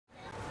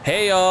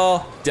Hey y'all,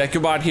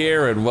 Dekumon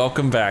here, and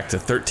welcome back to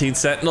 13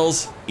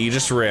 Sentinels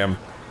Aegis Rim.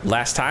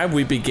 Last time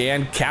we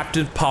began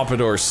Captain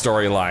Pompadour's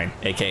storyline,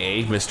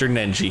 aka Mr.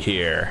 Nenji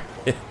here.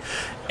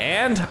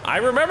 And I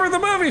remember the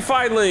movie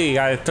finally!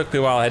 It took me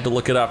a while, I had to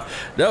look it up.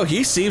 No,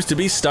 he seems to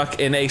be stuck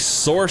in a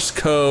source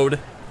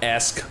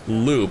code-esque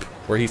loop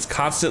where he's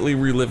constantly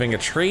reliving a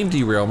train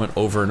derailment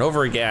over and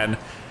over again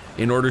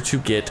in order to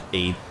get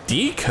a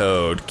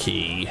decode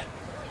key.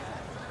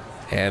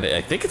 And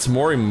I think it's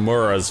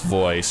Morimura's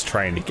voice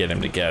trying to get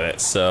him to get it.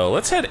 So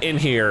let's head in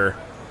here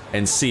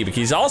and see,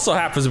 because he also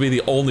happens to be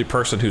the only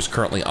person who's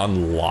currently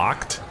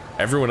unlocked.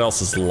 Everyone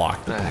else is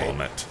locked at the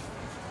moment.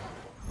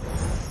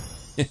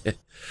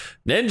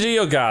 Nenji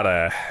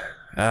Ogata.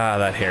 Ah,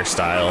 that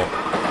hairstyle.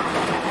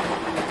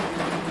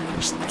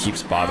 Just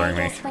keeps bothering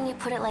me. When you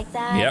put it like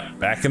that. Yep,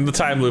 back in the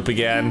time loop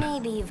again.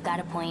 Maybe you've got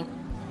a point.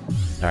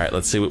 All right,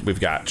 let's see what we've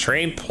got.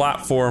 Train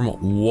platform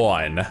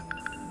 1.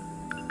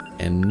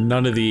 And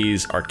none of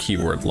these are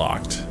keyword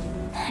locked.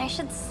 I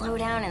should slow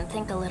down and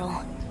think a little.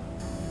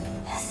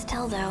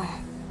 Still though.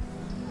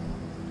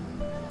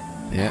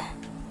 Yeah.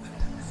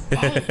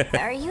 Hey,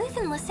 are you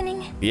even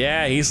listening?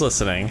 Yeah, he's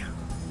listening.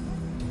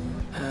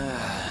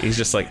 He's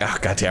just like, oh,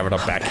 God damn it,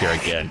 I'm back here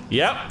again.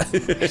 Yep.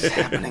 It's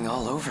happening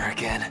all over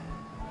again.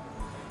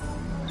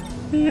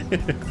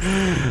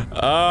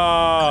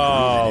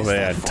 Oh,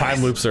 man,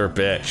 time loops are a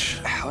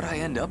bitch. How'd I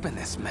end up in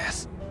this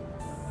mess?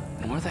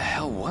 And where the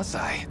hell was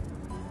I?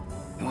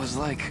 It was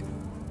like,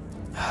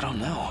 I don't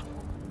know.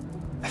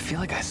 I feel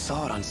like I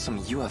saw it on some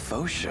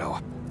UFO show.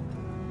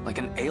 Like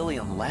an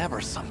alien lab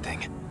or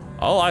something.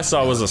 All I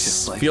saw was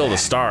a like field that. of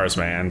stars,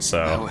 man, I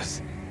so.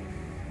 was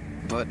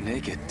butt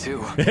naked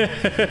too.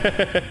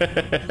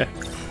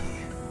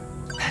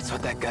 That's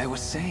what that guy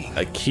was saying.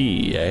 A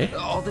key, eh?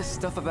 All this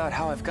stuff about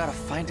how I've got to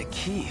find a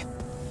key.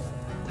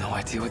 No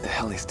idea what the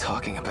hell he's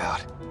talking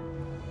about.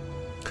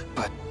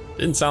 But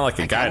Didn't sound like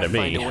a guy to me.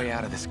 I gotta find a way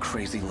out of this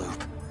crazy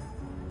loop.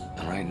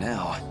 And right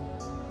now,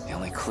 the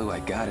only clue I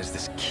got is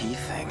this key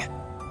thing.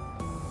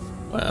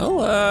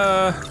 Well,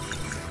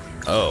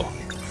 oh.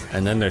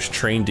 And then there's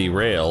train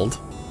derailed.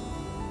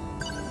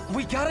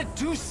 We gotta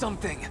do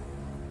something!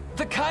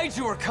 The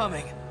Kaijuu are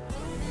coming!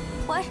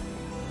 What?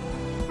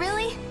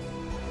 Really?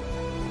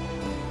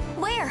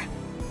 Where?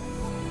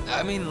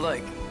 I mean,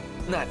 like,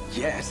 not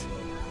yet.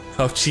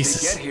 Oh, They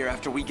Jesus. get here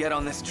after we get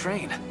on this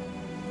train.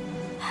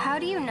 How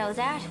do you know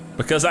that?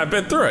 Because I've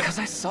been through it Because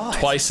I saw it.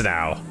 twice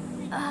now.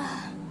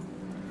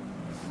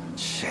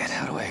 Shit,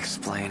 how do I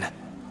explain?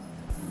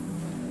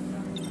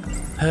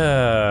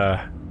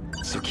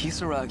 So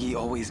Kisaragi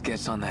always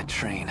gets on that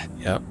train,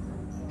 Yep.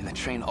 and the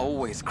train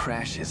always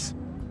crashes.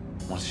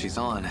 Once she's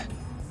on,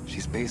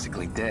 she's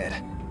basically dead.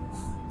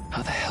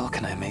 How the hell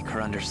can I make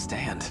her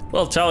understand?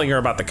 Well, telling her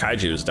about the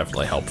kaiju is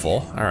definitely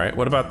helpful. All right,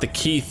 what about the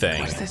key thing?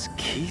 What's this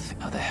key thing?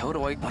 How the hell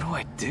what do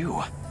I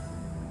do?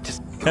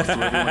 Just go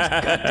through everyone's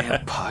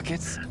goddamn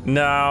pockets?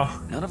 No.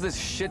 None of this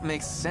shit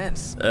makes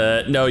sense.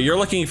 No, you're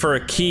looking for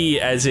a key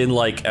as in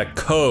like a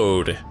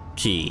code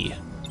key.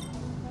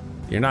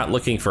 You're not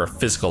looking for a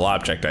physical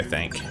object, I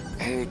think.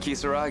 Hey,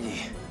 Kisaragi,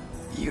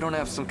 you don't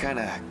have some kind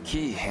of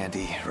key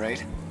handy, right?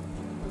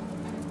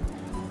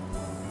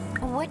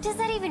 What does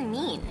that even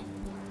mean?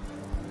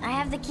 I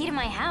have the key to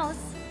my house.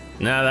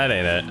 No, that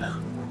ain't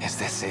it. Is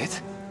this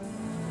it?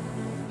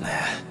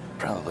 Nah,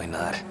 probably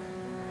not.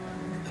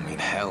 I mean,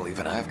 hell,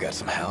 even I've got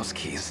some house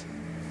keys.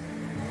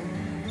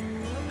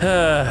 You're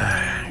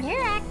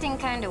acting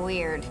kind of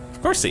weird.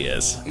 Of course he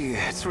is.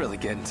 Yeah, it's really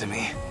getting to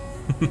me.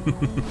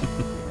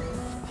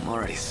 I'm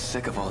already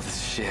sick of all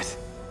this shit.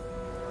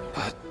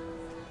 But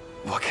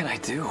what can I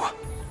do?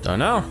 Don't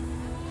know.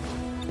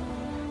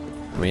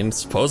 I mean,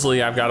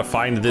 supposedly I've got to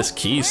find this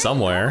key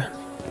somewhere.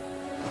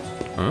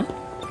 Huh?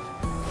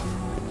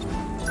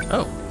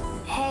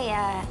 Oh,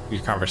 Hey,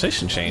 your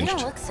conversation you changed.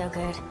 don't look so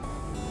good.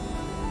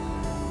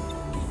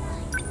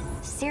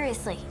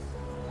 Seriously,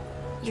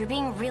 you're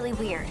being really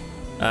weird.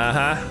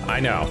 Uh-huh, I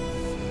know.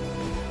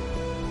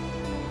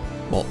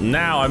 Well,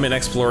 now I'm in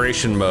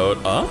exploration mode.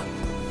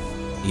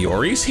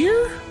 Yori's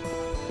here?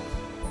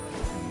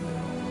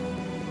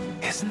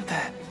 Isn't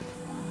that...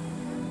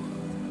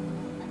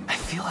 I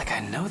feel like I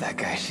know that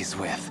guy she's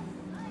with.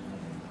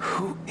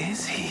 Who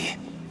is he?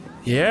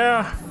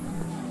 Yeah.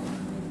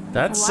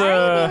 That's, Why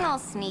are you being all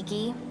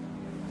sneaky?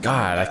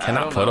 God, I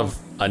cannot put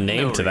a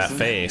name No to that reason.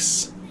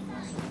 face.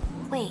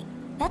 Wait,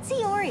 that's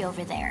Iori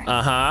over there.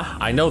 Uh-huh,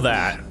 I know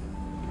that.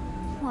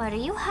 What are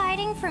you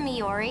hiding from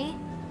Iori?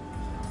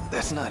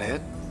 That's not it.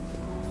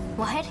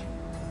 What?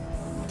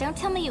 Don't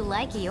tell me you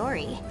like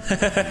Iori.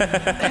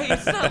 Hey,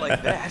 it's not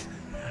like that.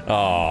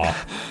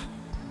 Aw.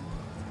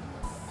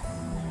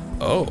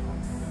 Oh.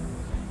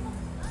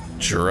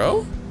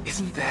 Juro?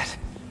 Isn't that...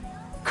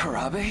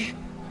 Karabe?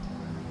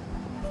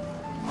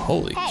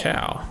 Holy Hey.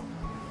 cow.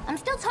 I'm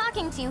still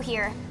talking to you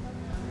here.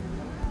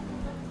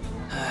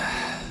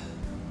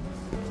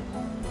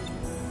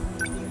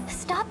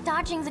 Stop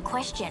dodging the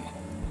question.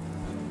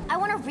 I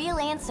want a real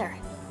answer.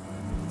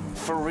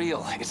 For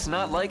real, it's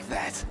not like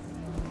that.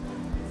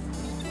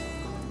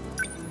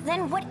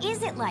 then what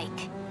is it like?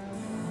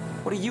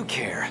 What do you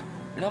care?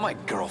 You're not my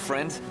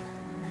girlfriend.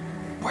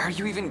 Why are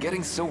you even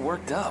getting so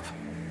worked up?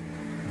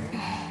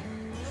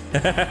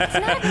 It's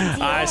not a big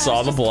deal. I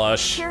saw the was just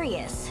blush.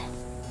 Curious.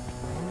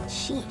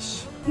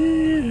 Sheesh.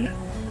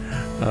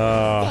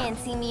 Uh,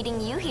 Fancy meeting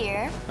you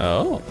here.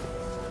 oh.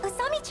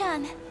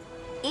 Usami-chan.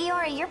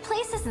 Iori, your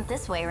place isn't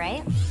this way,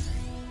 right?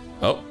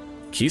 Oh.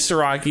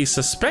 Kisaragi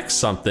suspects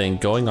something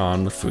going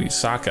on with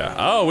Fuyusaka.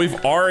 Oh, we've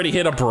already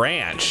hit a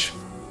branch.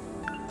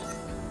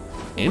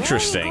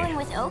 Interesting. Where are you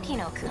going with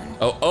Okino-kun?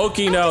 Oh,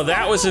 Okino,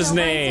 that was his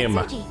name.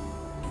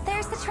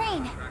 There's the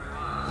train.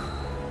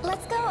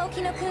 Let's go,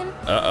 Okino-kun.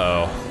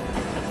 Uh-oh.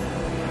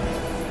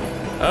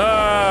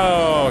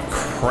 Oh,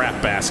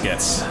 crap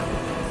baskets.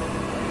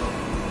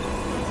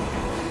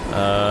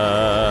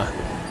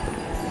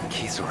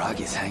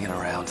 Kisaragi's hanging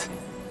around.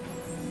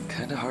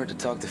 Kinda hard to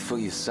talk to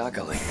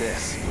Fuyusaka like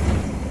this.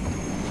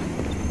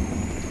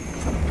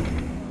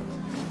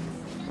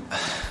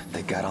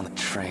 They got on the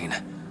train.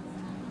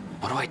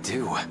 What do I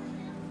do?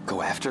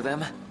 Go after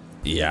them?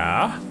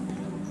 Yeah?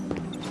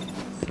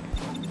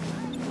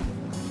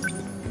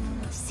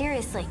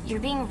 Seriously, you're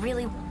being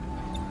really...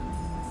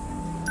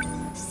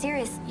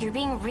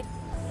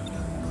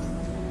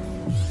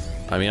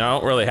 I mean, I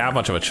don't really have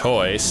much of a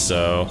choice,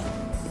 so...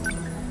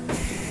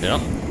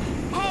 Yep.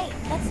 Hey,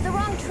 that's the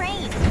wrong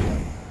train.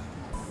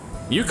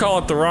 You call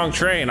it the wrong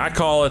train, I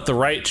call it the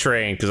right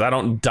train, because I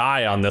don't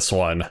die on this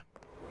one.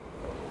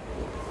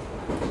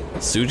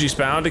 Tsuji's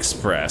Bound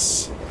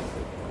Express.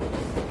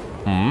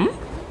 Hmm?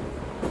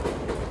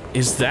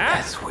 Is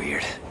that That's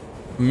weird.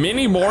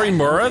 Mini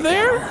Morimura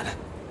there?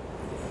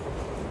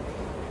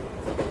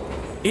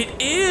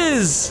 It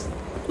is!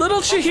 Little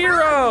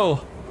Chihiro!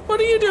 What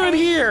are you doing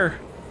here?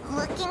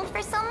 Looking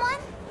for someone?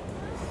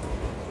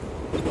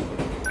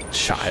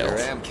 Child. Sure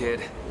am,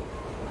 kid.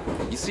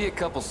 You see a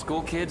couple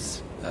school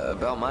kids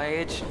about my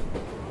age?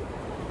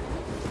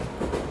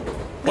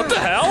 What the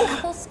hell?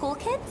 Couple school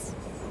kids?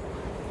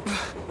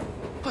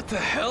 What the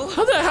hell?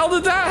 How the hell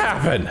did that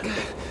happen?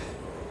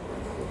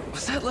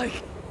 Was that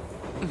like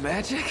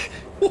magic?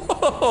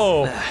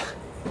 Whoa!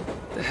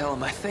 The hell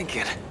am I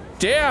thinking?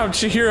 Damn,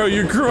 Chihiro,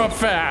 you grew up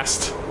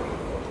fast.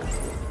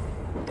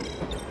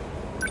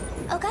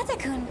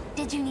 Ogata-kun,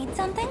 did you need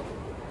something?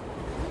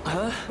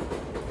 Huh?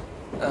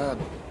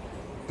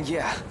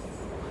 Yeah.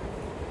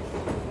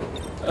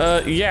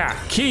 Yeah,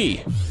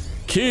 key.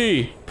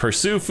 Key.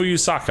 Pursue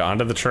Fuyusaka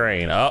onto the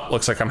train. Oh,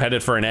 looks like I'm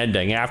headed for an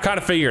ending. Yeah, I've kind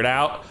of figured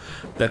out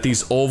that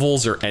these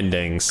ovals are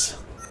endings.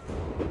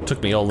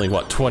 Took me only,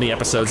 what, 20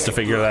 episodes to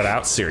figure that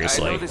out? I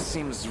Seriously. know this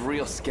seems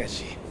real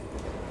sketchy.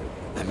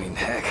 I mean,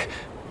 heck,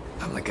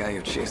 I'm the guy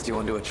who chased you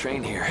onto a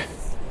train here.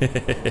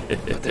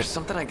 But there's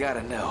something I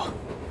gotta know.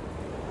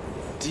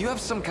 Do you have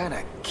some kind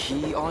of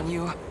key on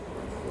you?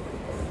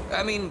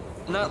 I mean,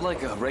 not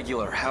like a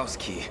regular house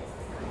key.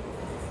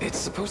 It's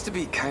supposed to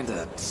be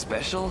kinda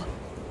special,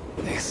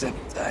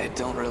 except I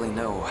don't really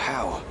know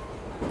how.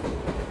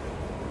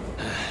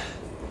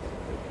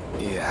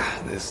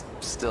 Yeah, this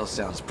still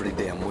sounds pretty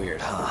damn weird,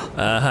 huh?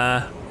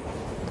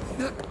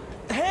 Uh-huh.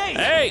 Hey!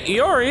 Hey,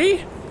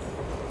 Iori!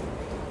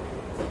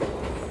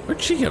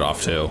 Where'd she get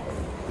off to?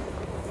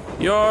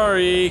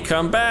 Iori,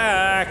 come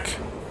back!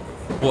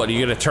 What, are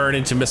you gonna turn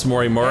into Miss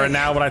Morimura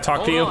now when I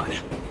talk to you? Hold on.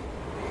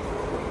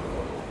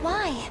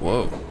 Why?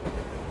 Whoa.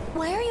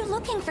 Why are you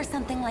looking for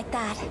something like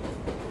that?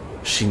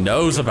 She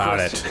knows about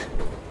it.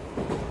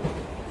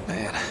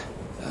 Man,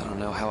 I don't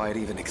know how I'd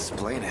even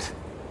explain it.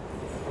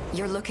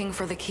 You're looking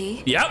for the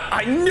key? Yep,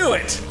 I knew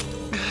it!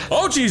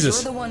 Oh, You're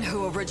Jesus! the one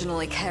who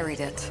originally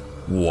carried it,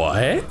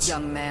 What?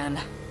 young man.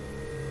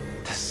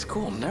 The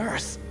school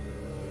nurse.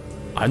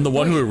 I'm the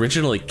one who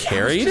originally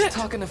carried I was it? just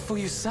talking to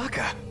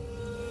Fuyusaka.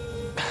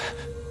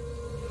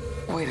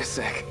 Wait a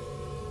sec.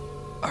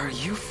 Are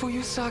you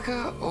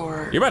Fuyusaka,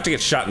 or... You're about to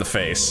get shot in the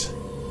face.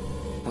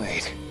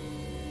 Wait.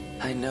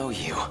 I know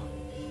you.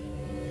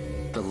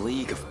 The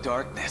League of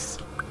Darkness.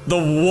 The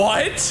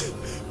what?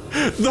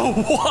 The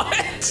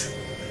what?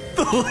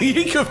 The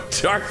League of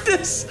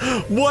Darkness?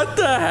 What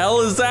the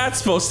hell is that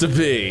supposed to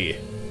be?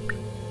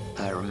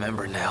 I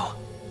remember now.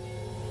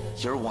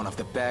 You're one of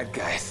the bad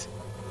guys.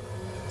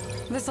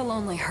 This'll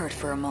only hurt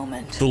for a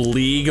moment. The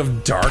League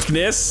of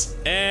Darkness?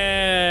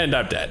 And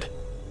I'm dead.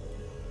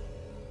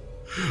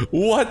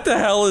 What the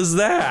hell is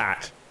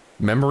that?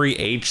 Memory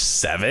age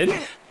 7?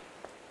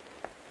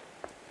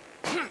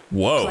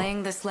 Whoa.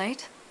 Playing this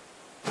late?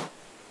 Should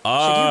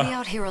you be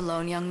out here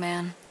alone, young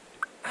man?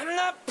 I'm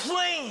not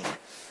playing.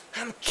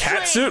 I'm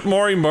Catsuit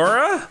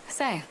Morimura?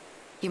 Say,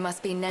 you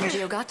must be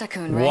Nenji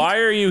Ogata-kun, right? Why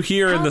are you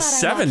here How in the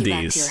about I walk you back to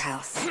your 70s?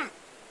 house?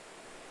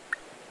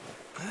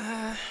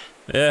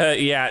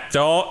 Yeah,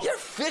 don't. You're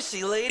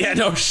fishy, lady. Yeah,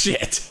 no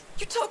shit.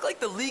 You talk like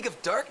the League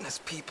of Darkness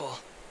people.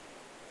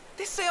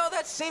 They say all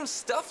that same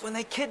stuff when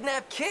they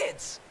kidnap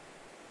kids.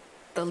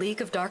 The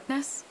League of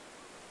Darkness?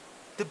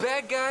 The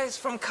bad guys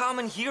from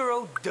Common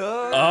Hero,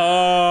 duh.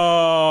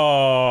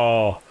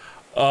 Oh.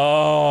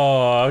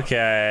 Oh,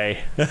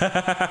 okay.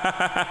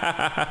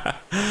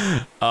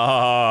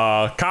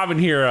 Oh, Kamen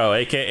common hero,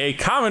 aka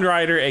Kamen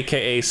Rider,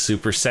 aka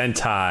Super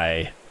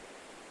Sentai.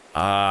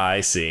 Ah,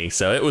 I see.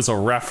 So it was a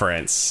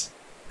reference.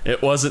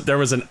 It wasn't, there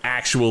was an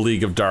actual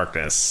League of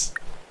Darkness.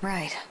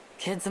 Right.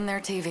 Kids and their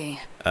TV.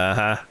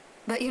 Uh-huh.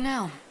 But you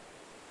know,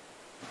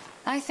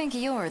 I think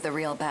you're the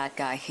real bad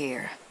guy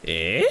here.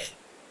 Eh?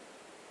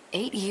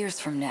 8 years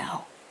from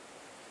now,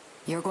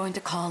 you're going to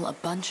call a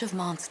bunch of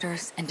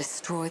monsters and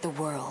destroy the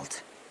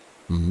world.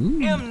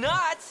 Am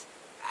not!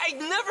 I'd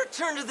never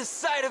turn to the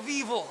side of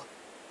evil!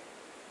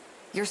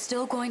 You're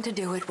still going to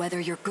do it whether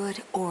you're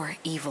good or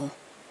evil.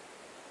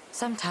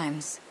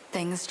 Sometimes,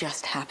 things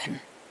just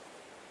happen.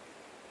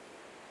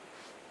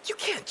 You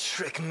can't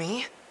trick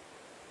me.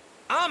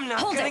 I'm not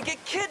Hold gonna it.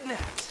 get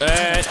kidnapped.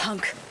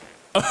 Punk.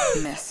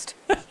 Missed.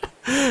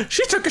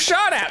 She took a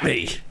shot at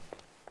me.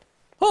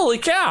 Holy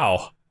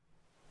cow.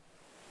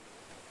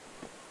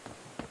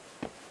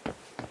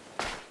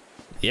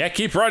 Yeah,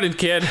 keep running,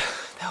 kid.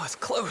 That was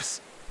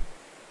close.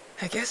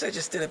 I guess I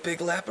just did a big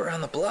lap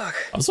around the block.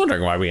 I was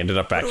wondering why we ended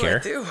up back What do here.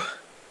 I do?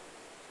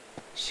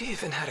 She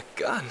even had a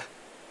gun.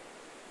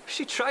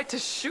 She tried to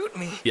shoot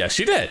me. Yeah,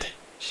 she did.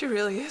 She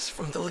really is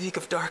from the League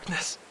of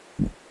Darkness.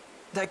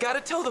 I gotta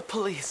tell the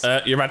police.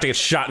 You're about to get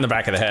shot in the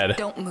back of the head.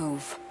 Don't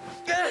move.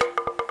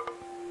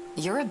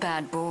 You're a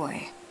bad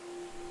boy.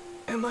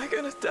 Am I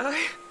gonna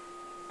die?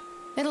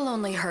 It'll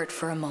only hurt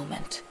for a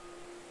moment.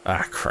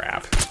 Ah,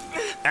 crap.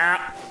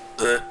 Ah.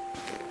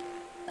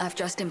 I've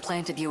just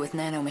implanted you with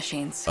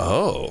nanomachines.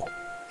 Oh.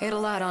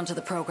 It'll add on to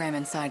the program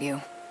inside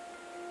you.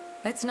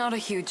 It's not a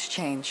huge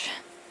change,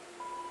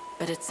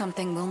 but it's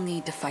something we'll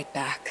need to fight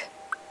back.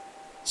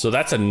 So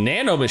that's a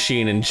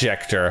nanomachine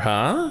injector,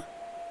 huh?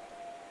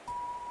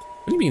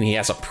 What do you mean he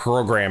has a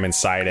program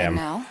inside And him?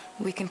 now,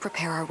 we can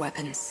prepare our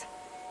weapons.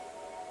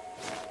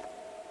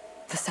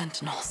 The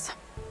Sentinels.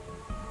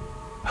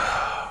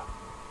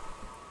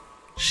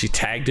 She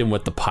tagged him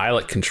with the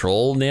pilot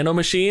control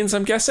nanomachines,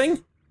 I'm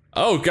guessing?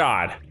 Oh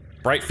god.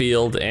 Bright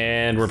field,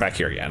 and we're back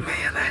here again.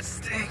 Man, that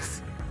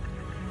stinks.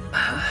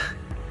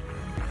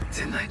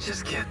 Didn't I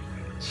just get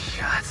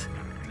shot?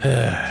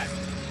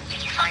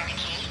 Did you find the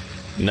key?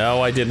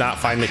 No, I did not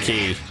find the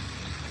key.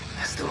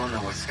 I still don't know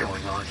what's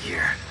going on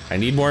here. I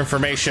need more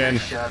information.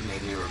 That shot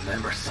made me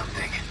remember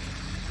something.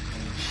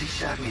 She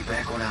shot me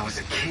back when I was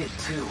a kid,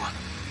 too.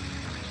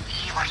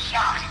 You were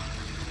shot.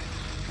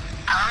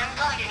 I'm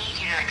going to need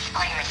you to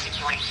explain the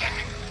situation.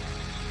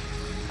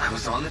 I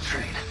was on the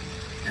train,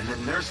 and the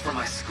nurse from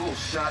my school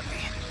shot me.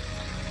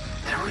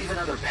 There were even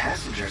other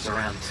passengers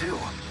around, too.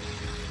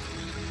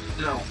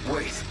 No,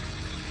 wait.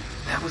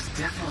 That was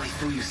definitely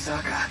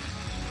Fuyusaka.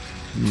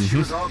 She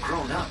was all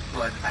grown up,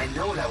 but I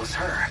know that was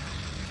her.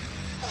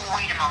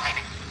 Wait a moment.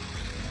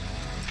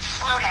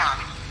 Slow down.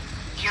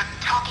 You're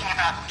talking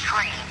about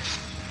trains.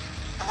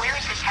 Where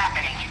is this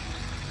happening?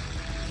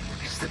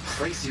 It's the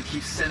place you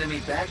keep sending me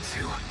back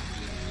to.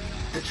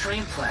 The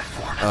train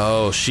platform.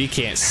 Oh, she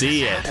can't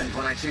see This it. happened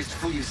when I chased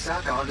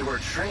Fuyusaka onto her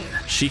train.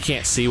 She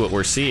can't see what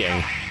we're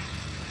seeing.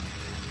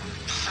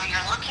 So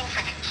you're looking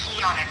for the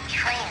key on a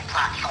train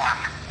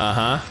platform.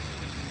 Uh-huh.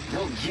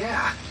 Well,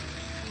 yeah.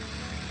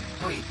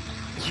 Wait,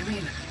 you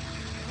mean...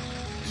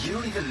 You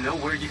don't even know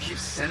where you keep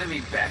sending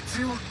me back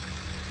to?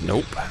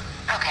 Nope.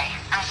 Okay,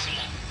 I see.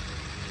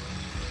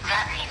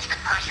 That means the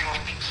person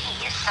with the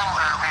key is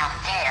somewhere around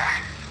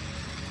there.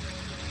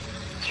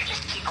 You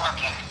just keep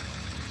looking.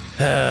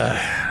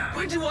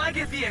 When do I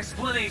get the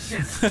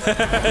explanation?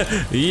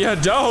 You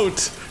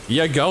don't.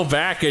 You go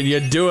back and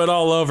you do it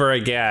all over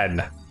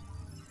again.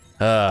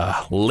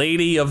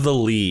 Lady of the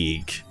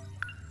League.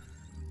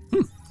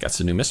 Got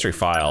some new mystery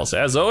files.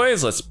 As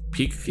always, let's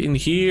peek in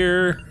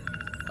here.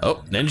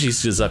 Oh,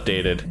 Nenji's just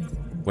updated.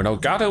 When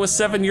Ogata was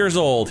 7 years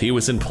old, he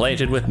was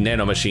implanted with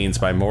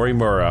nanomachines by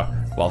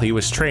Morimura while he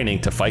was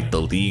training to fight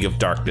the League of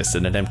Darkness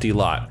in an empty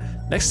lot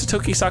next to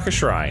Tokisaka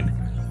Shrine.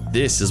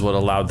 This is what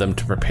allowed them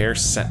to prepare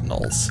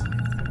Sentinels.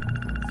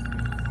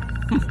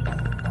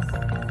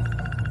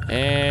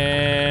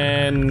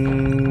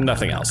 And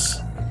nothing else.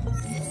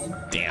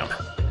 Damn.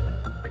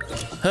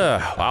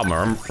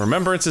 Wow,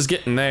 Remembrance is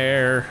getting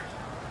there.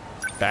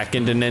 Back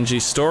into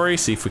Nenji's story,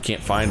 see if we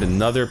can't find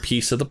another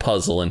piece of the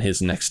puzzle in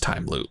his next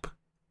time loop.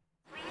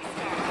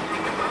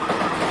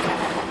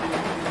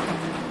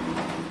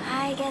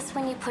 I guess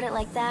when you put it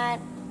like that,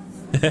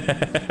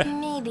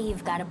 maybe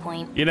you've got a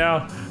point. You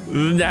know,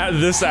 now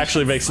this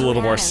actually makes a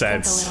little more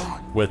sense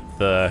with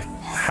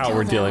how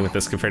we're dealing with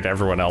this compared to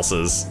everyone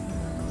else's.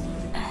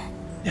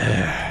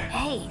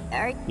 Hey,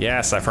 are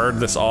Yes, I've heard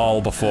this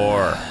all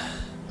before.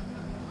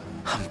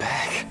 I'm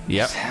back.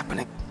 Yep. It's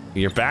happening.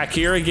 You're back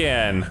here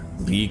again,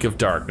 League of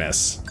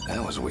Darkness.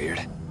 That was weird.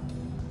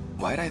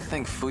 Why'd I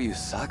think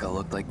Fuyusaka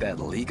looked like that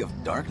League of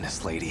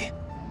Darkness lady?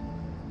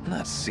 I'm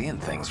not seeing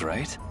things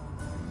right.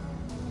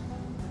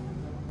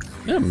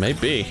 Yeah,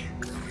 maybe.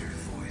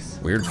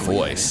 Weird Who even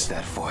voice. is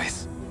that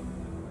voice?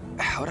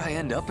 How'd I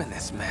end up in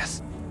this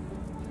mess?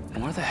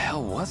 And where the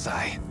hell was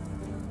I?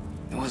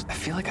 I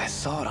feel like I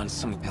saw it on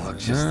some... It looked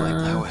just like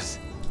I was...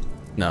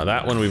 No,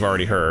 that one we've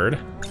already heard.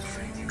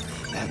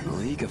 That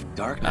League of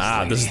Darkness Ah,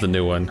 lady. this is the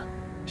new one.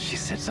 She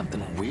said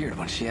something weird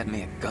when she had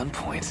me at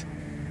gunpoint.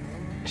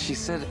 She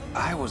said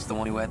I was the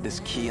one who had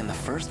this key in the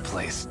first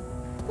place.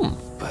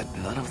 But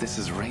none of this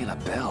is ringing a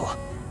bell.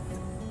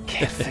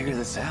 Can't figure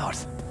this out.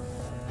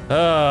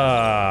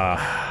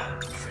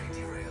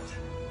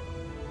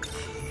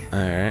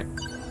 Alright.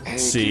 Hey,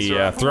 See,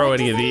 Kisara. throw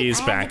any of these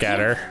back at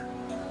her.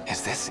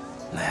 Is this?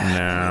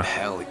 Nah.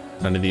 Hell.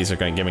 None of these are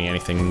gonna give me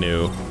anything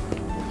new.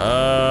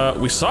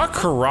 We saw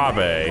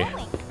Karabe.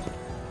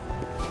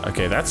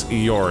 Okay, that's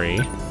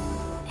Iori.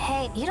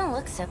 Hey, you don't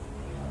look so...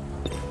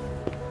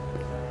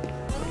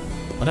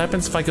 What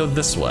happens if I go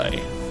this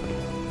way?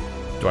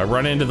 Do I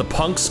run into the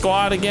punk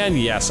squad again?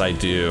 Yes, I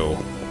do.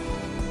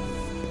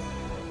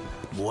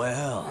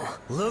 Well,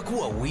 look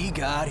what we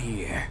got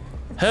here.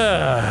 We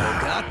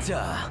got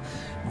the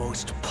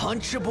most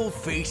punchable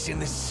face in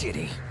the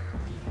city.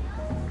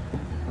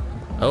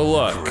 Oh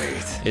look,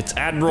 Great. it's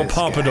Admiral This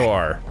guy.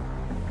 Pompadour.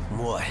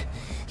 What?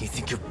 You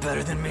think you're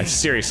better than me?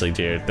 Seriously,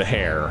 dude, the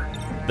hair.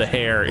 The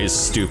hair is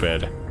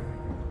stupid.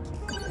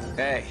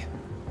 Hey,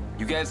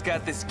 you guys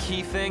got this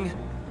key thing?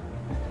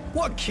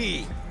 What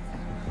key?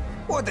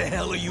 What the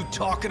hell are you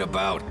talking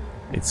about?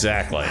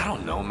 Exactly. I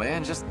don't know,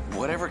 man. Just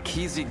whatever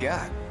keys you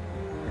got.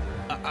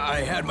 I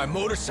had my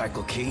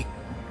motorcycle key,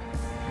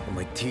 but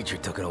my teacher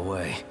took it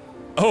away.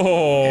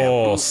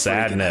 Oh, Yeah,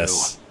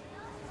 sadness.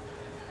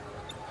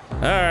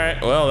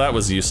 Alright, well, that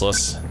was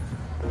useless.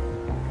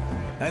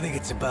 I think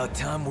it's about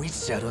time we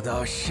settled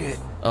our shit.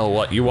 Oh,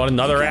 what, you want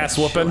another You ass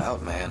gotta chill whooping?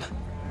 out, man.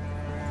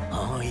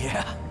 Oh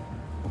yeah?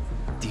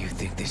 Do you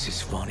think this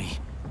is funny?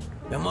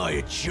 Am I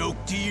a joke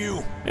to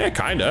you? Yeah,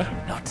 kinda.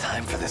 No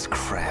time for this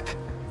crap.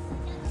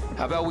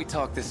 How about we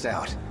talk this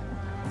out?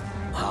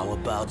 How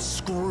about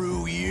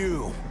screw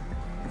you?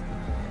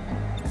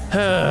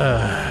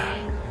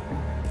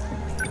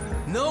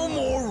 No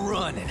more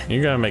running.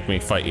 You're gonna make me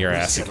fight your We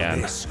ass settle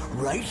again. this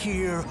right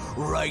here,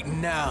 right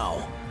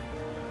now.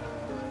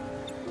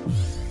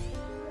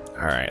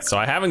 Alright, so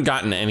I haven't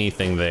gotten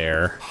anything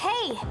there.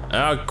 Hey!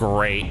 Oh,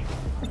 great.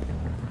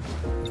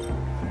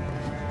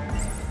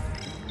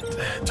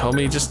 Told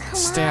me just Come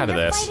stay on, out of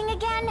you're this. fighting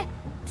again?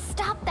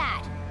 Stop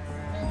that!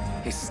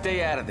 Hey,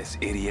 stay out of this,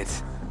 idiot.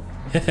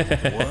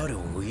 What do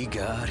we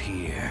got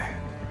here?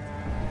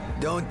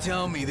 Don't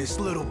tell me this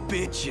little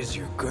bitch is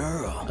your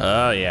girl.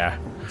 Oh, yeah.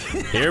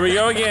 Here we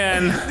go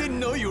again. Didn't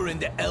know you were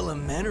into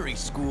elementary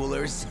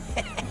schoolers.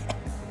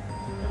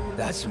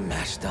 That's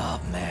messed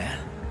up, man.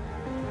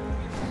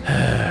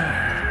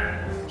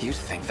 You'd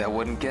think that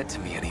wouldn't get to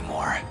me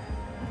anymore.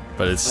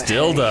 But it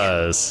still hey.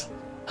 does.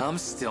 I'm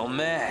still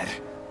mad.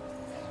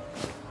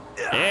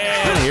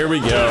 And here we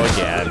go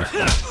again.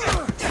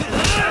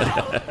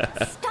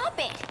 Stop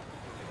it!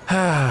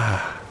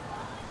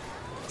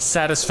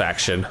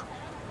 Satisfaction.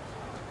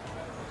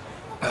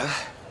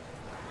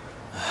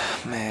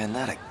 Man,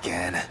 not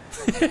again.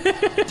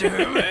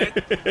 Damn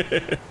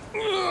it.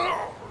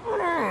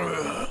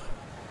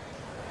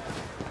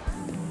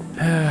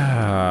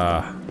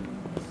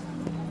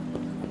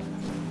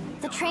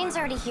 The train's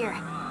already here.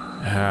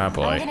 Ah,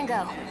 boy. I'm gonna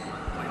go.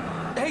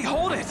 Hey,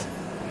 hold it!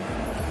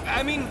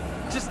 I mean,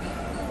 just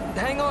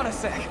hang on a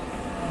sec.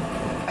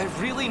 I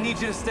really need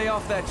you to stay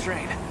off that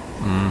train.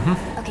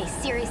 Okay,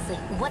 seriously,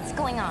 what's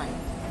going on?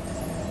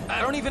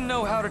 I don't even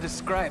know how to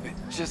describe it.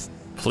 Just,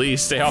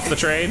 Please stay off the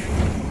train.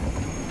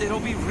 it'll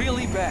be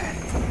really bad.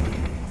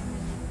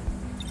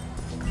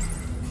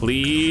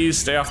 Please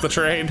stay off the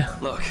train.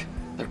 Look,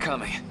 they're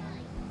coming.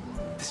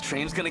 This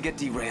train's gonna get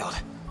derailed.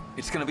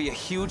 It's gonna be a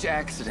huge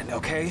accident,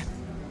 okay?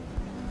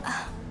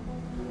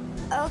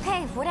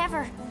 Okay,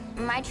 whatever.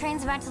 My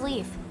train's about to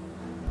leave.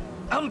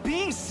 I'm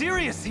being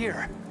serious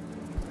here.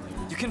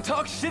 You can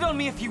talk shit on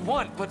me if you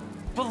want, but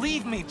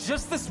believe me,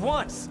 just this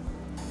once.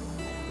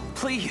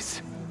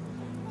 Please,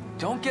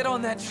 don't get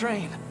on that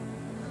train.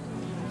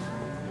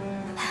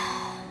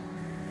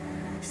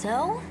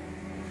 So?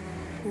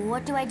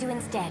 What do I do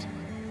instead?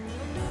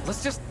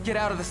 Let's just get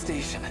out of the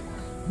station.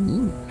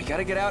 We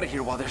gotta get out of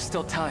here while there's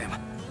still time.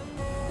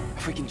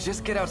 If we can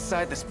just get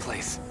outside this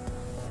place,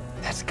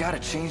 that's gotta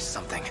change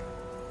something.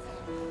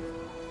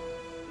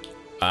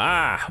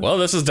 Ah, well,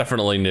 this is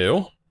definitely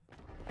new.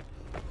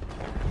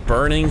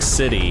 Burning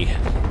City.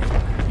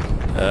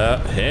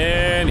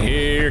 And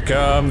here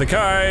come the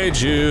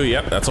Kaijuu.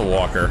 Yep, that's a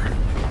walker,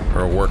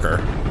 or a worker.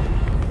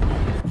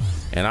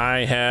 And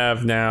I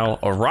have now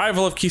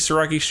arrival of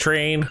Kisaragi's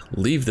train.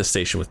 Leave the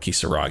station with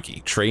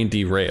Kisaragi. Train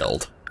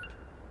derailed.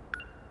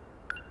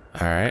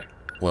 All right,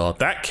 well, in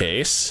that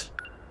case.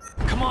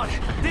 Come on,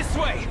 this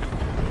way!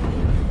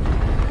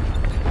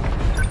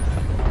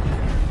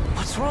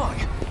 What's wrong?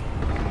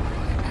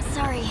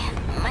 Sorry,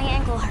 my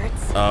ankle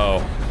hurts.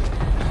 Oh.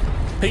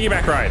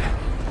 Piggyback ride.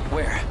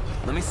 Where?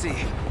 Let me see.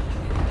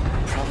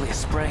 Probably a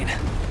sprain.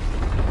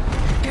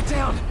 Get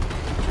down!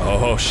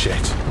 Oh,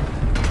 shit.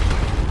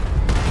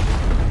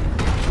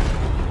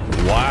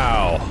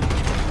 Wow.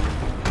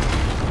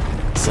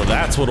 So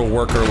that's what a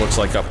worker looks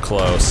like up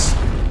close.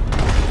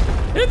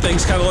 It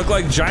things kind of look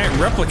like giant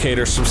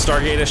replicators from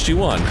Stargate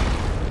SG-1.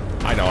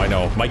 I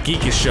know, my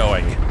geek is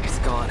showing. It's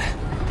gone.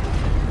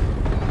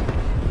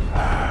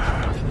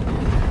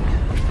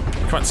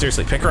 Come on,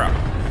 seriously, pick her up.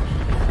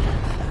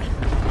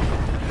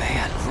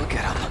 Man, look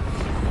at him.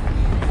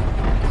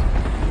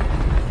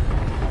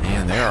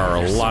 Man, there are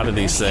a lot of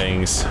these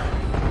things.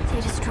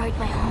 They destroyed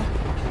my home.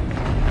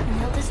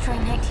 And they'll destroy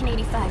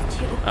 1985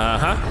 too.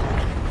 Uh-huh.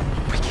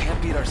 We can't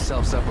beat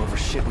ourselves up over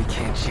shit we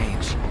can't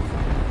change.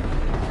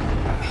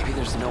 Maybe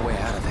there's no way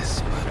out of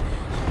this, but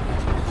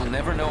we'll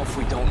never know if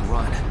we don't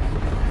run.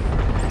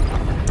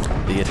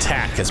 The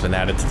attack has been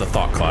added to the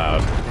thought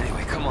cloud.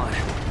 Anyway, come on.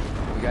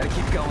 We gotta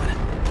keep going.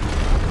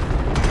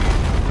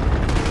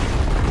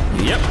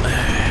 Yep.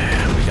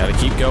 We gotta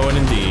keep going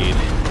indeed.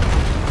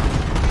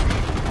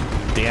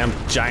 Damn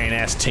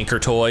giant-ass Tinker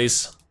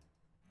Toys.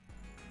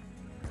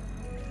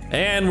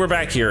 And we're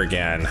back here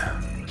again.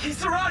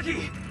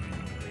 Kisaragi!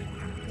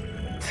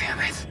 Damn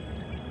it.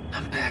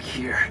 I'm back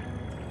here.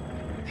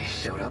 They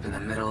showed up in the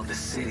middle of the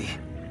city.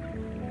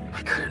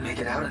 We couldn't make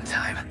it out in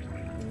time.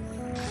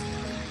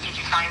 Did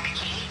you find the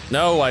key?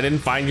 No, I didn't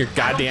find your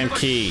goddamn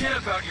key. I don't give a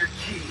shit about your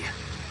key.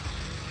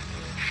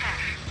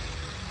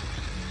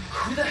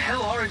 Who the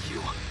hell are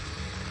you?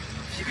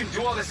 If you can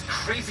do all this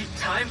crazy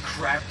time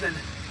crap, then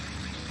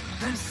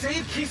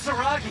save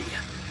Kisaragi.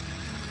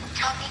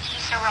 Tell me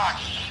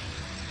Kisaragi.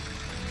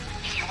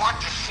 If you want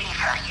to save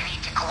her, you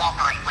need to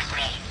cooperate with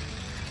me.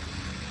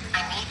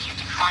 I need you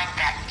to find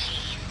that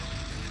key.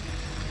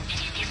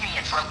 If you give me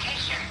its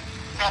location,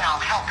 then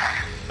I'll help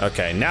her.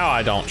 Okay, now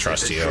I don't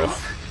trust you.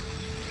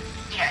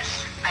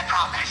 Yes, I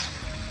promise.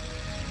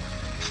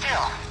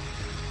 Still,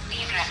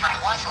 even if I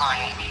was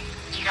lying,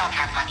 you don't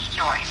have much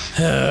choice.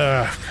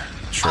 All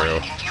True.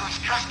 you can do is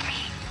trust me.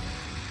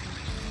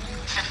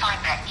 So find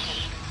that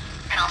key,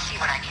 and I'll see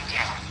what I can do.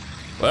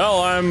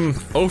 Well, I'm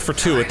 0 for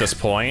 2 at this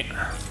point.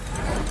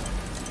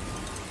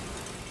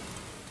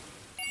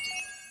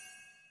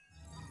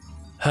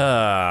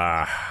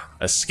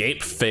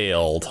 Escape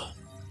failed.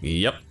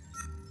 Yep.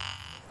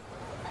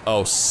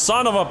 Oh,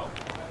 son of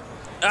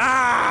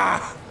a...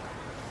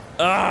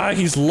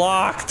 he's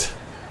locked.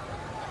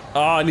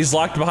 Oh, and he's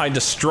locked behind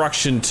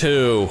destruction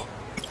too.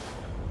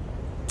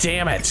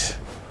 Damn it.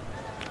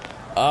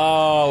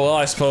 Oh, well,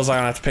 I suppose I'm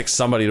gonna have to pick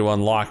somebody to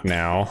unlock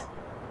now.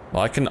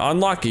 Well, I can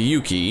unlock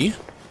Yuki.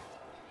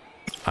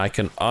 I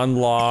can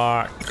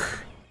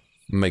unlock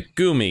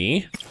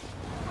Megumi.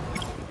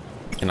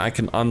 And I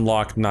can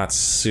unlock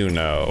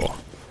Natsuno.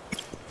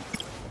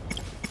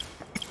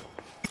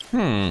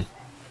 You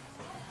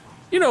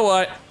know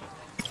what?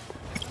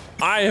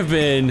 I have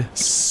been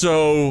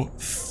so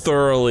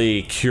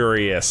thoroughly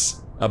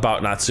curious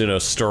about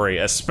Natsuno's story,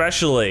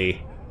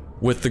 especially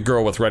with the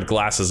girl with red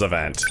glasses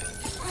event.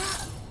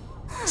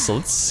 So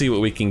let's see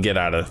what we can get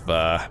out of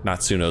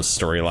Natsuno's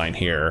storyline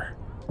here.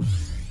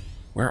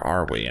 Where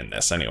are we in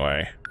this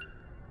anyway?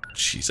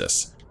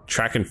 Jesus.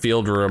 Track and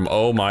field room,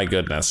 oh my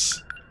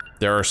goodness.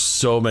 There are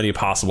so many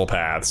possible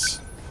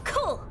paths.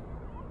 Cool.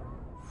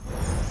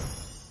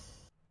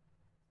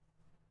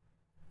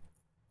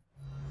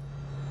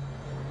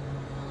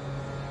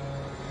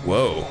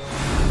 Whoa.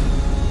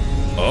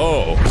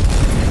 Oh.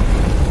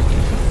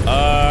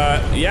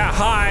 Yeah,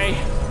 hi.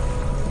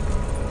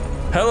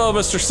 Hello,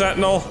 Mr.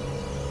 Sentinel.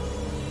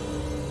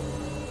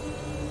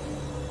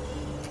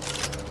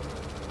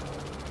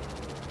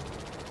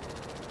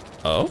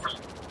 Oh?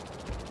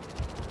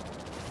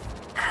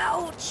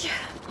 Ouch.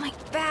 My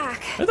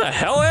back. Where the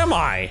hell am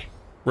I?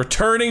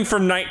 Returning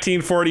from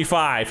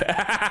 1945.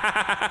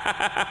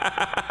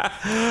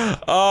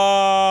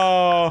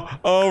 Oh,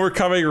 we're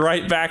coming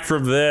right back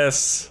from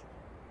this.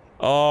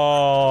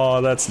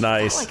 Oh, that's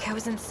nice. Felt like I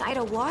was inside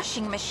a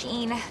washing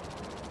machine.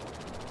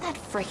 That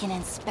freaking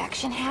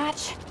inspection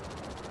hatch.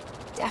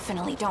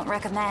 Definitely don't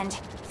recommend.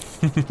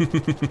 I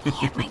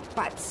hit my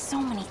butt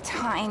so many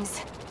times.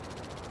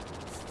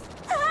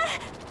 Ah!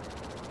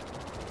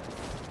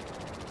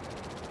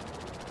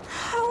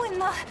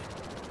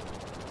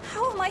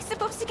 How am I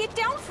supposed to get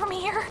down from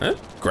here?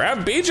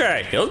 Grab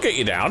BJ, he'll get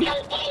you down.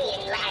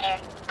 Companion ladder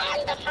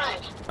on the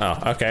front. Oh,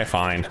 okay,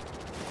 fine.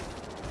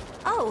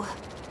 Oh,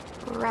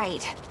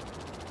 right.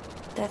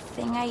 The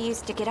thing I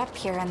used to get up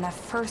here in the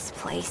first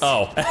place.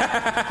 Oh.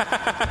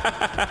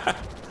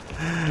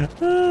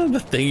 The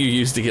thing you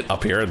used to get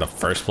up here in the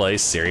first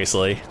place,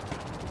 seriously?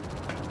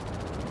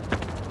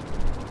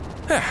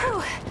 That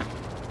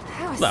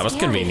was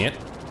scary. convenient.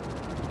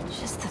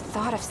 Just the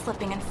thought of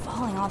slipping and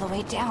falling all the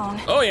way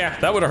down. Oh yeah,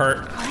 that would have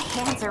hurt. My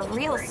hands are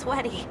real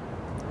sweaty.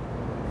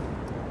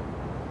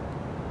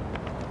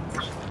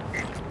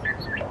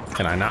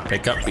 Can I not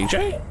pick up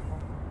BJ?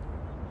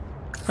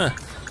 Huh.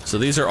 So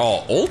these are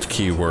all old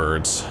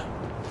keywords.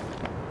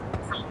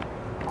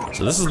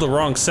 So this is the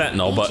wrong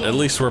Sentinel, but at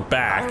least we're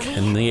back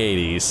in the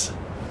 80s.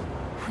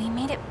 We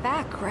made it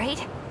back, right?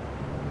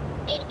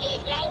 It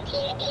is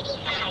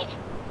 1985.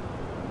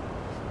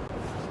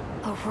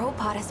 A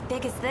robot as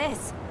big as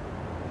this.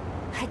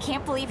 I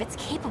can't believe it's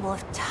capable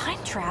of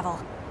time travel.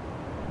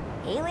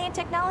 Alien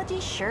technology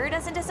sure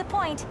doesn't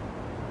disappoint.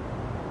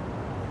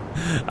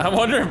 I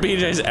wonder if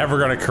BJ's ever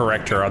gonna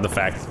correct her on the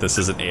fact that this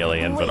is an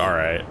alien, but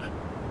alright.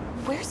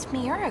 Where's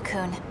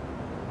Miura-kun?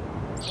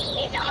 She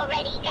is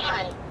already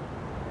gone.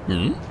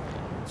 Hmm?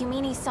 You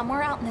mean he's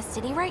somewhere out in the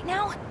city right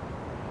now?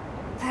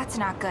 That's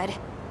not good.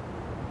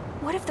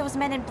 What if those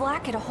men in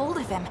black get a hold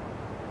of him?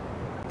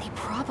 They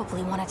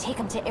probably want to take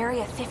him to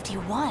Area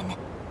 51.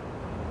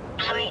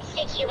 Our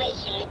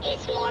situation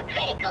is more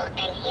critical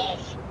than his.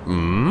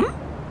 Hmm?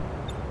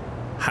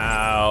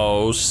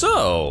 How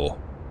so?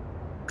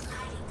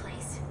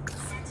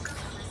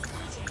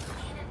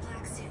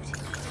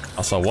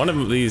 Also, one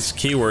of these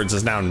keywords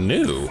is now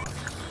new.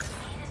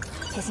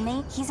 His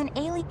name, he's an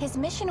alien. His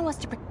mission was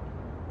to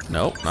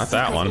Nope, not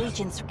that one.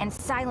 Agents and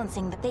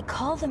silencing that they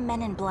call the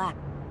Men in Black.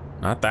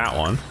 Not that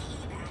one.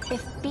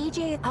 If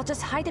BJ, I'll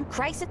just hide him.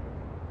 Crisis.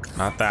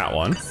 Not that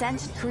one.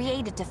 Sent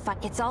created to fight.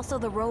 It's also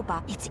the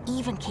robot. It's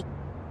even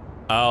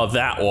Oh,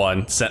 that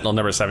one. Sentinel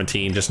number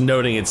 17. Just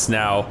noting it's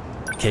now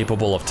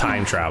capable of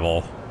time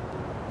travel.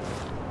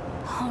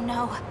 Oh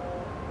no.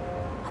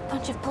 A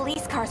bunch of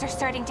police cars are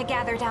starting to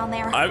gather down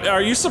there.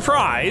 Are you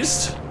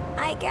surprised?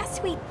 I guess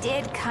we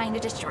did kind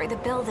of destroy the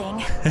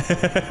building.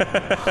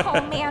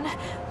 Oh man,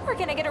 we're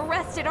gonna get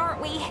arrested,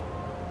 aren't we?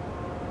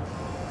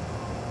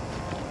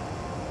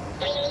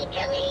 We need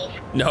to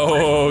leave.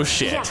 No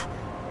shit. Yeah.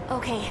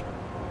 Okay.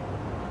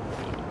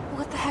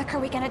 What the heck are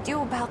we gonna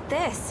do about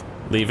this?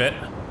 Leave it.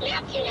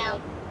 Now you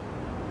know.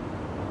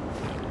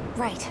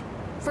 Right.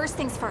 First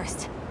things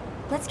first.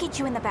 Let's get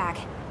you in the bag.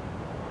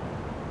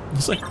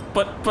 It's like,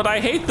 but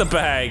I hate the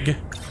bag.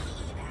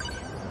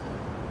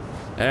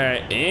 All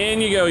right,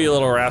 in you go, you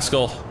little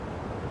rascal.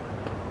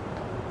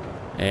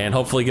 And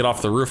hopefully get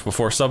off the roof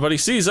before somebody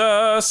sees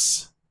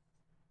us.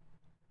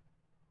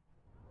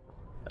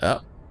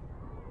 Oh.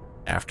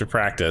 After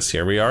practice,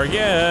 here we are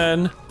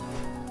again.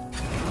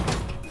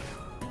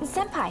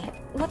 Senpai,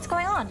 what's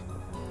going on?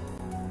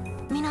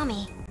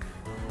 Minami,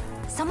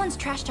 someone's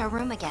trashed our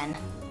room again.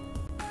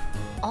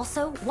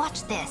 Also,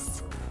 watch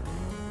this.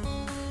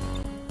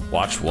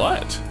 Watch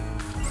what?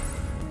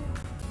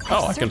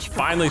 Oh, I can searched for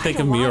finally quite think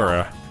a of while.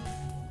 Miura.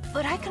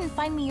 But I couldn't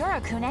find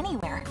Miura-kun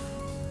anywhere.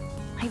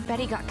 I bet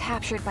he got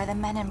captured by the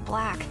Men in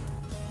Black.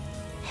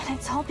 And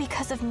it's all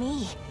because of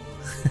me.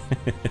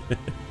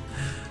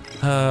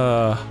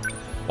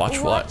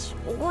 Watch what?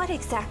 What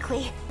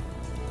exactly?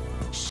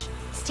 Shh,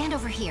 stand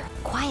over here,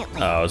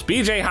 quietly. Oh, is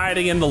BJ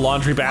hiding in the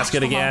laundry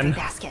basket Watch the again?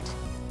 laundry basket.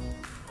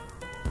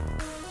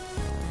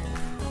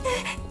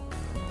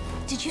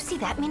 Did you see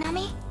that,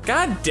 Minami?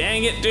 God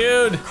dang it,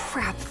 dude.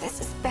 Crap, this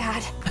is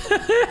bad.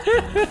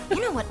 You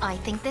know what I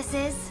think this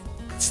is?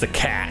 It's the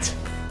cat.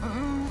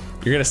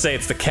 You're gonna say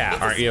it's the cat,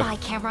 It's aren't a you? spy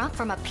camera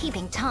from a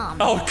peeping Tom.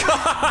 Oh,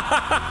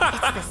 God.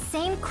 It's the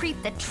same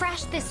creep that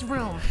trashed this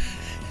room.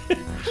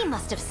 He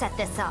must have set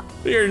this up.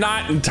 You're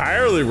not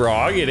entirely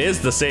wrong. It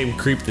is the same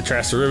creep that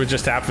trashed the room. It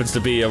just happens to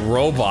be a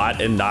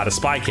robot and not a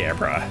spy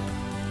camera.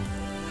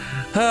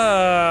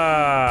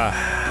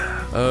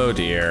 Oh,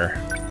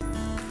 dear.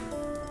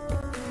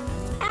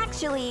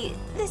 Actually,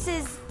 this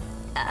is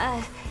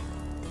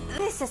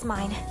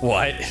mine.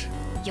 What?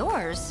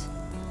 Yours?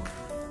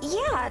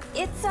 Yeah,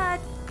 it's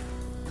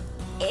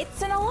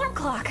an alarm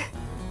clock.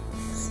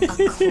 A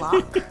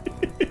clock?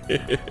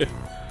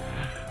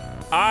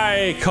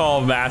 I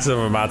call massive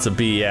amounts of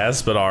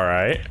BS, but all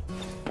right.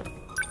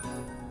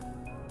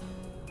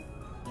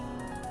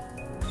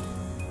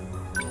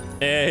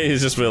 Eh,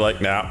 he's just been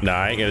like, nah,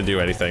 I ain't gonna do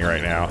anything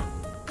right now.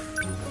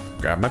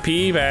 Grab my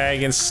pee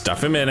bag and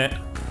stuff him in it.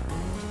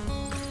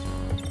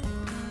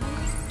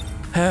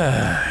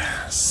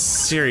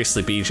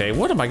 Seriously, BJ,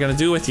 what am I gonna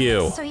do with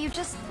you? So you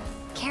just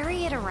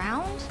carry it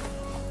around?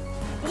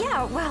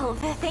 Yeah, well,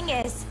 the thing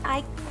is,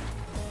 I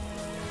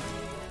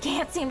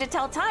can't seem to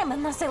tell time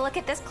unless I look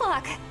at this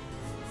clock.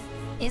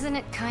 Isn't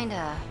it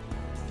kinda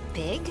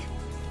big?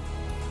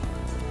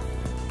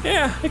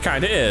 Yeah, it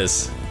kinda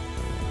is.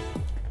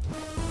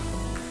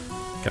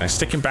 Can I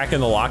stick him back in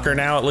the locker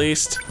now, at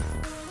least?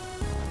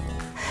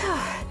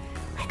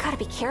 I gotta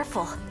be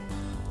careful.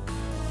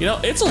 You know,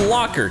 it's a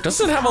locker.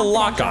 Doesn't have a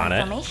lock on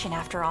it. Information,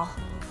 after all.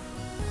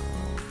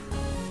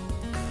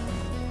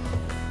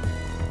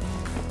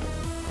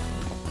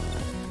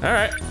 All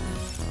right.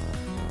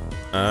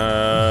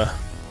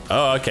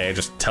 Oh, okay. It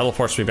just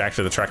teleports me back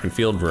to the track and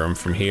field room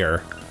from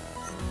here.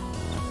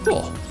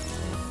 Cool.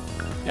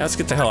 Yeah, let's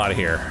get the hell out of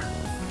here.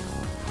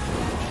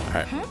 All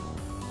right.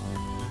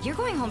 You're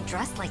going home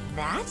dressed like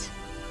that?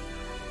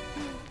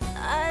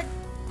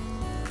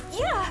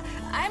 Yeah,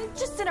 I'm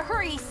just in a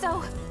hurry,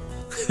 so...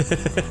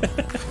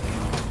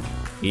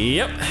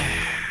 Yep.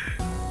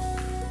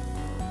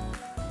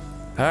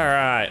 All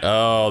right.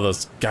 Oh,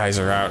 those guys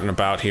are out and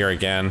about here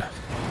again.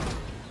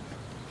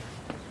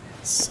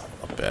 Son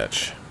of a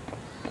bitch.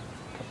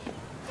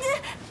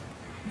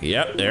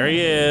 Yep, there he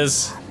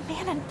is.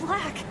 Man in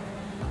black.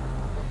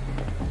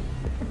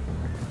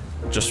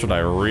 Just what I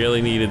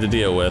really needed to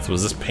deal with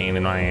was this pain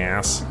in my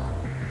ass.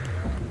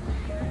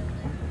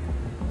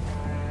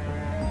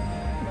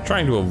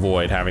 Trying to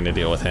avoid having to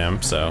deal with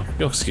him, so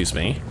you'll excuse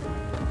me.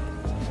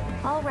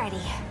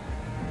 Alrighty.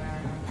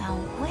 Now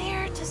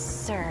where to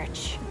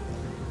search?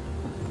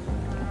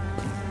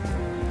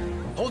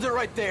 Hold it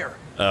right there.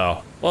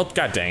 Oh, well,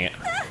 god dang it.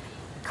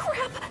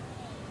 Crap.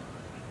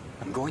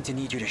 I'm going to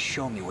need you to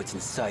show me what's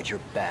inside your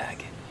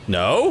bag.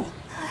 No?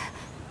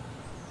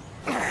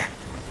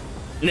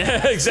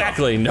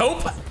 Exactly,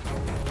 nope.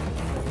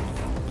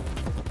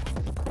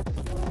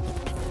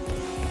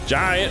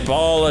 Giant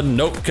ball of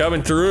nope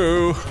coming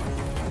through.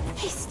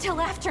 He's still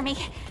after me.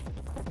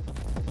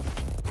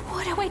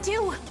 What do I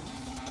do?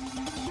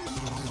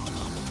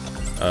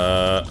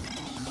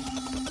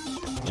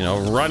 You know,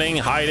 running,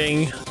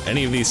 hiding,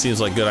 any of these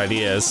seems like good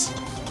ideas.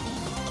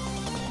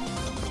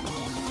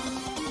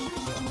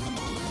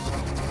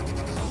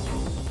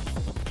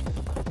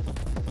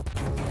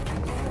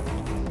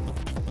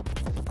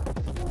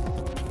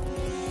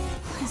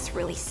 This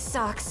really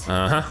sucks.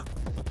 Uh-huh.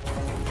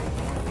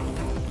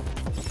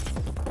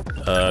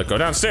 Go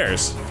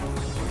downstairs.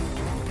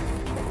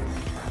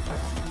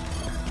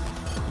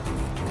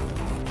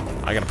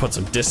 I gotta put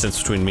some distance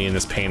between me and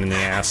this pain in the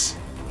ass.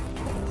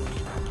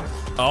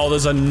 Oh,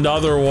 there's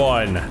another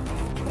one.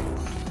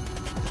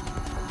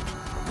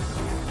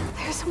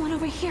 There's one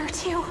over here,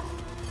 too.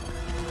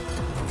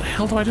 What the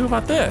hell do I do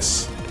about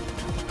this?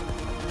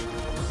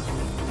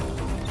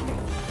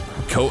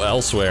 Go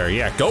elsewhere.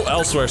 Yeah, go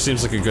elsewhere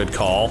seems like a good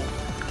call.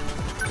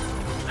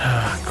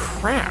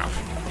 Crap.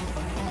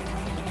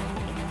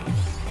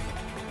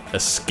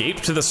 Escape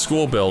to the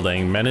school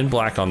building. Men in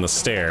black on the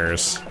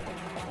stairs.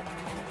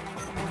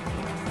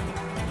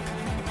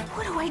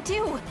 What do I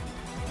do?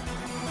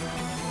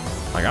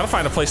 I gotta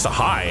find a place to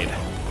hide.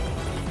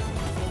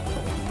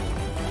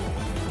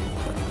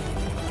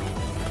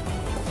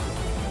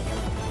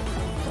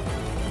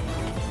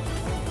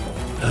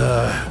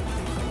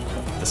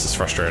 This is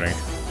frustrating.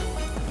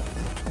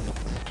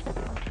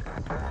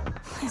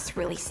 This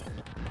really...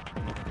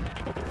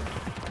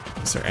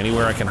 Is there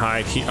anywhere I can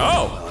hide here?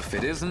 Oh! Well, if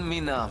it isn't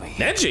Minami.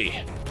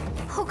 Nenji!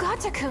 Oh,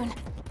 Gata-kun.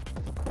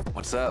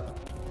 What's up?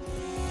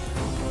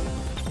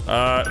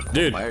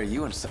 Dude. Why are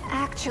you in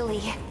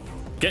Actually,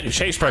 Getting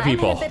chased by I'm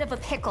people. in a bit of a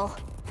pickle.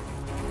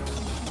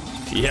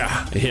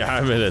 Yeah,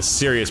 I'm in a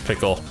serious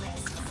pickle.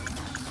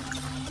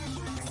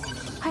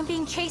 I'm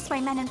being chased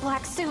by men in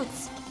black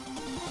suits.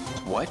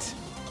 What?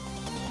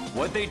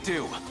 What'd they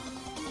do?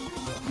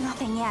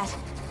 Nothing yet.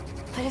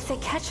 But if they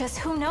catch us,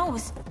 who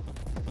knows?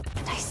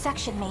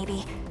 Dissection,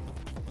 maybe.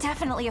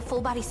 Definitely a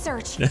full-body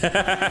search.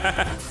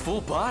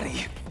 Full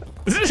body?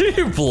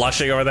 You're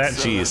blushing over that?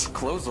 So Jeez. those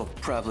clothes will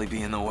probably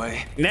be in the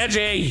way.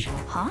 Nenji!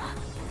 Huh?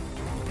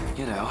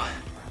 You know,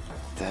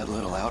 that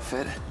little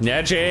outfit.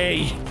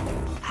 Nenji!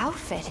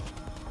 Outfit?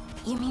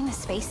 You mean the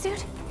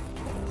spacesuit?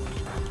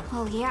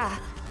 Well, yeah.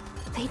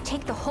 They'd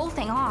take the whole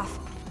thing off.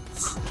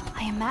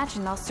 I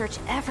imagine they'll search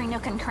every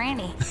nook and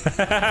cranny.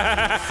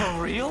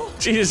 For real?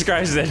 Jesus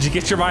Christ, Nenji,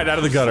 get your mind out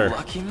of the gutter.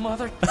 Lucky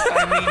mother...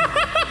 I mean,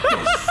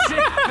 those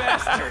sick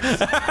bastards.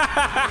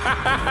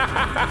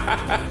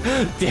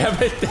 Damn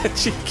it,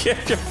 Nenji,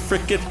 get your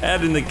freaking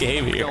head in the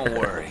game here. Don't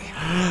worry.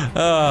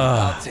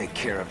 I'll take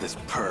care of this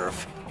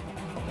perv.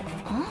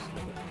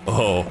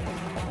 Oh.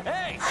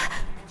 Hey!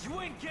 You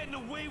ain't getting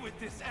away with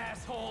this,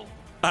 asshole!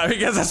 I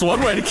guess that's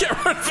one way to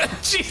get rid of it.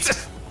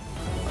 Jesus.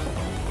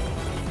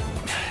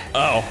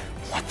 Oh.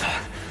 What the?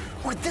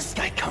 Where'd this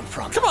guy come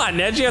from? Come on,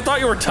 Nenji, I thought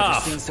you were Never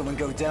tough. seen someone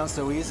go down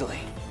so easily.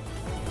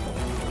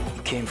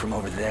 He came from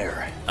over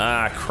there.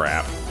 Ah,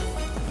 crap.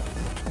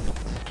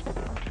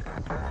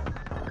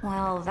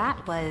 Well,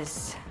 that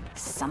was...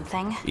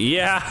 something.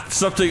 Yeah,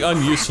 something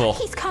unuseful.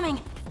 He's coming.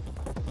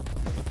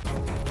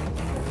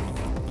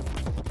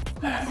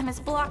 One of them is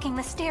blocking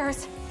the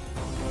stairs.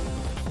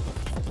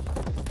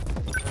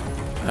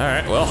 All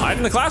right, well, hide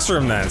in the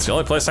classroom then. It's the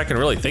only place I can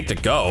really think to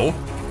go.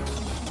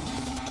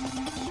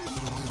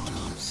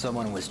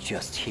 Someone was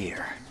just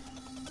here.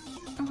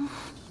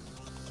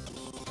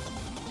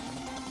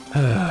 The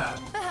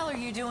hell are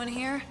you doing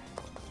here?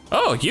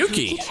 Oh,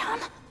 Yuki. Yuki-chan?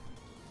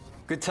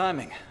 Good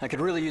timing. I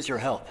could really use your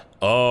help.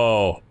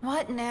 Oh.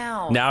 What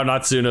now? Now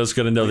Natsuno's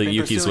gonna know that We've been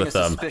Yuki's pursuing with a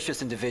them.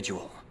 suspicious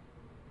individual.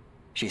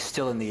 She's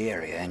still in the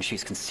area and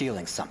she's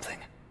concealing something.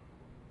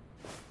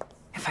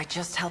 If I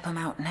just help him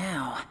out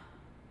now,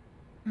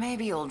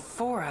 maybe old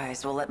Four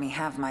Eyes will let me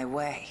have my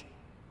way.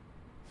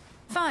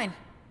 Fine.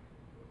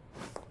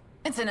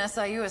 It's an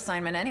SIU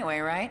assignment anyway,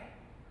 right?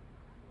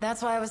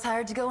 That's why I was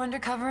hired to go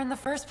undercover in the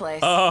first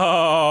place.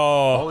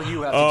 Oh.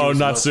 you have to Oh, do is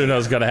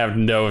Natsuno's gonna have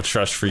no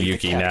trust for Leave the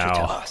Yuki capture to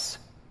now. us.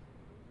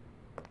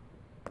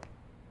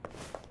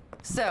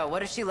 So, what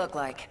does she look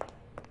like?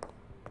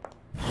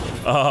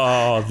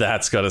 Oh,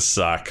 that's gonna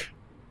suck.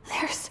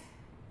 There's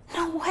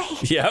no way.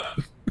 Yep.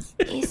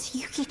 Is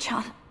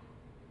Yuki-chan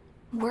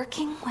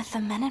working with the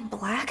men in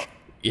black?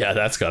 Yeah,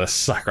 that's gonna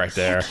suck right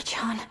there.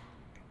 Yuki-chan.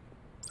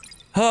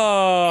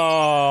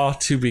 Oh,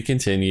 to be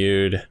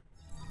continued.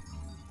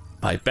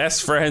 My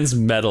best friend's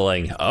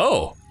meddling.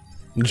 Oh,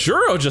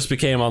 Juro just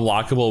became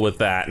unlockable with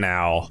that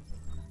now.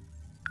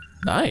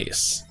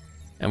 Nice.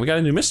 And we got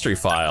a new mystery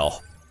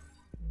file.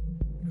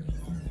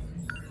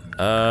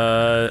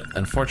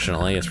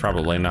 Unfortunately, it's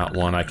probably not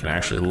one I can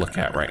actually look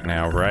at right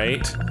now,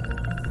 right?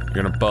 You're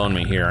gonna bone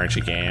me here, aren't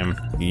you, game?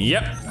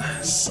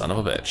 Yep, son of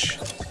a bitch.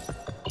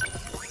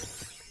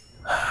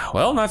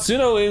 well,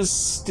 Natsuno is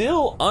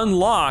still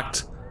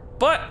unlocked,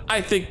 but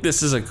I think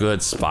this is a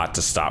good spot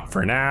to stop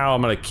for now.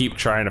 I'm gonna keep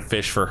trying to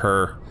fish for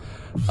her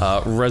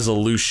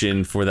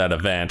resolution for that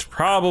event.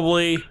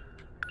 Probably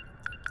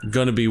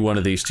gonna be one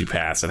of these two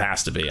paths. It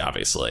has to be,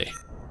 obviously.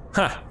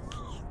 Huh.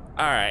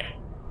 All right.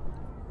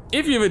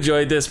 If you've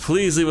enjoyed this,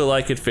 please leave a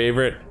like and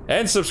favorite,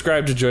 and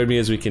subscribe to join me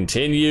as we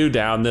continue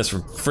down this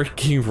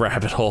freaking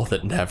rabbit hole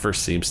that never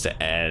seems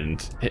to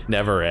end. It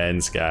never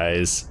ends,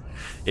 guys.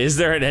 Is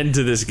there an end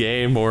to this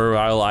game, or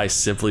will I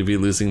simply be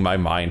losing my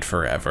mind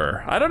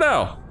forever? I don't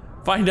know.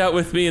 Find out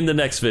with me in the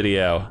next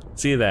video.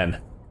 See you then.